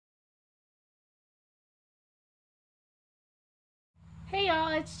Hey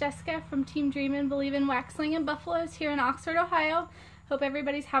y'all, it's Jessica from Team Dream and Believe in Waxling and Buffaloes here in Oxford, Ohio. Hope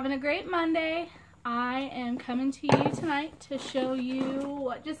everybody's having a great Monday. I am coming to you tonight to show you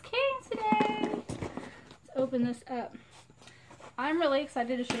what just came today. Let's open this up. I'm really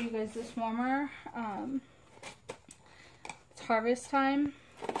excited to show you guys this warmer. It's harvest time,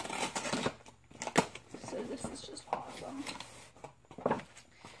 so this is just awesome.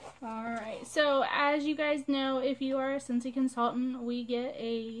 Alright, so as you guys know, if you are a Scentsy consultant, we get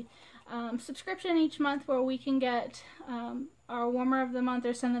a subscription each month where we can get our warmer of the month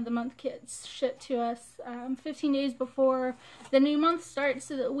or scent of the month kits shipped to us 15 days before the new month starts,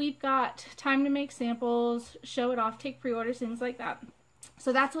 so that we've got time to make samples, show it off, take pre-orders, things like that.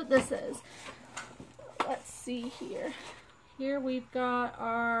 So that's what this is. Let's see here. Here we've got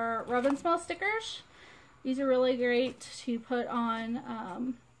our rub and smell stickers. These are really great to put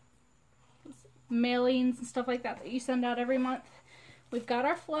on mailings and stuff like that you send out every month. We've got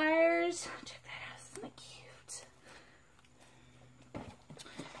our flyers. Check that out, isn't it cute?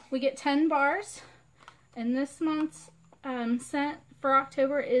 We get 10 bars, and this month's scent for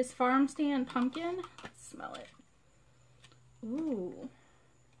October is Farm Stand Pumpkin. Let's smell it. Ooh.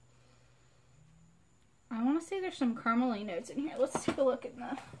 I want to say there's some caramely notes in here. Let's take a look at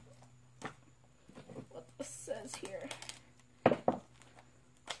what this says here.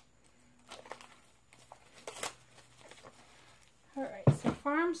 Alright, so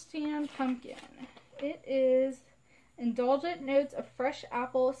Farm Stand Pumpkin. It is indulgent notes of fresh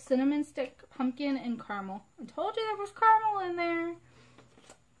apple, cinnamon stick, pumpkin, and caramel. I told you there was caramel in there.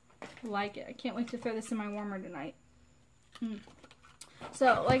 I like it. I can't wait to throw this in my warmer tonight.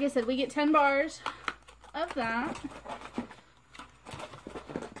 So, like I said, we get 10 bars of that.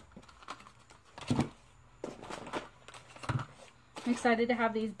 I'm excited to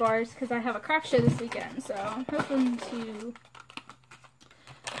have these bars because I have a craft show this weekend, so I'm hoping to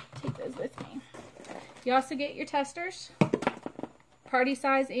take those with me. You also get your testers, party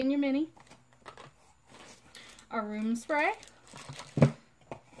size and your mini, our room spray,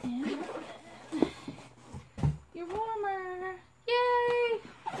 and your warmer. Yay!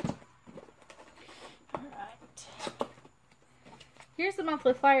 Alright. Here's the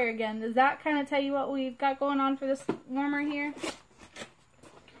monthly flyer again. Does that kind of tell you what we've got going on for this warmer here?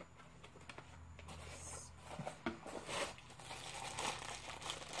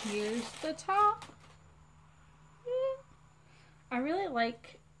 Here's the top. I really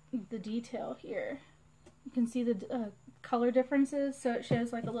like the detail here. You can see the color differences, so it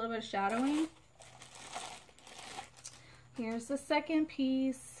shows like a little bit of shadowing. Here's the second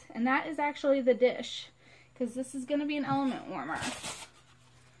piece, and that is actually the dish, because this is going to be an element warmer.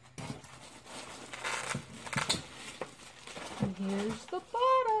 And here's the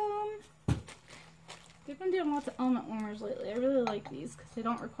bottom. They've been doing lots of element warmers lately. I really like these because they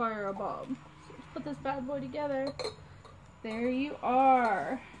don't require a bulb. So let's put this bad boy together. There you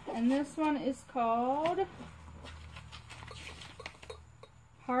are. And this one is called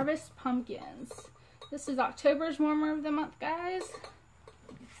Harvest Pumpkins. This is October's warmer of the month, guys.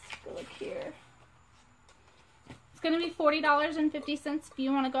 Let's go look here. It's going to be $40.50 if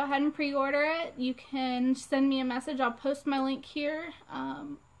you want to go ahead and pre-order it. You can send me a message. I'll post my link here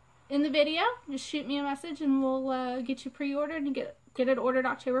in the video. Just shoot me a message and we'll get you pre-ordered and get it ordered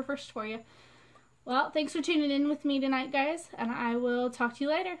October 1st for you. Well, thanks for tuning in with me tonight, guys, and I will talk to you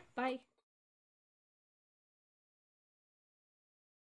later. Bye.